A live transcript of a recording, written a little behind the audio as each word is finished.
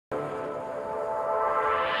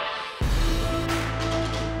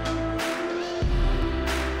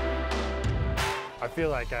I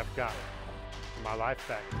feel like I've got my life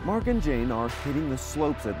back. Mark and Jane are hitting the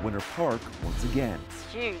slopes at Winter Park once again.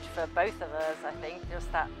 It's huge for both of us, I think.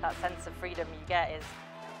 Just that sense of freedom you get is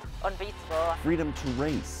unbeatable. Freedom to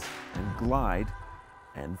race and glide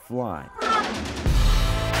and fly.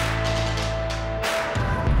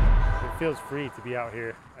 It feels free to be out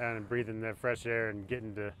here and breathing the fresh air and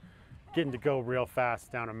getting to go real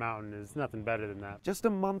fast down a mountain. Is nothing better than that. Just a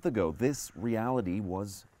month ago, this reality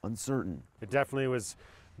was uncertain. It definitely was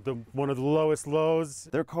one of the lowest lows.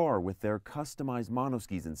 Their car with their customized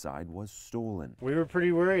monoskis inside was stolen. We were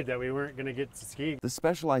pretty worried that we weren't going to get to ski. The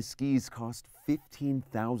specialized skis cost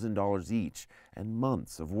 $15,000 each and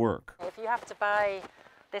months of work. If you have to buy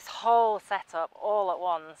this whole setup all at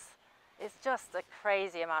once, it's just a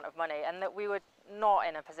crazy amount of money, and that we were not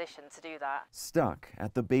in a position to do that. Stuck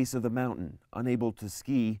at the base of the mountain, unable to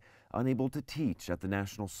ski, unable to teach at the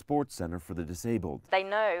National Sports Center for the Disabled. They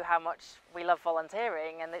know how much we love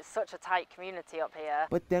volunteering, and it's such a tight community up here.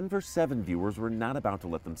 But Denver 7 viewers were not about to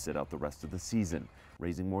let them sit out the rest of the season,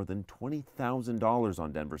 raising more than $20,000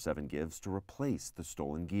 on Denver 7 Gives to replace the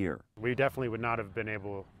stolen gear. We definitely would not have been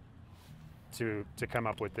able to come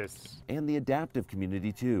up with this. And the adaptive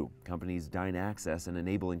community too. Companies Dine Access and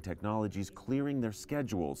Enabling Technologies clearing their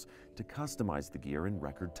schedules to customize the gear in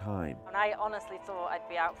record time. And I honestly thought I'd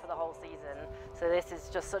be out for the whole season, so this is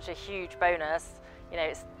just such a huge bonus. You know,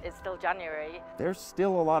 it's still January. There's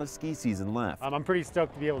still a lot of ski season left. I'm pretty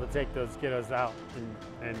stoked to be able to take those kiddos out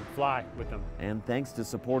and fly with them. And thanks to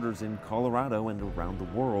supporters in Colorado and around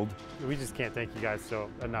the world. We just can't thank you guys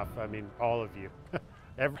enough. I mean, all of you.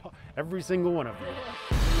 Every single one of you.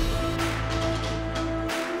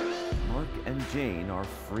 Mark and Jane are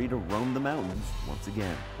free to roam the mountains once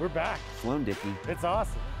again. We're back. Sloan Dickey, It's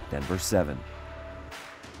awesome. Denver 7.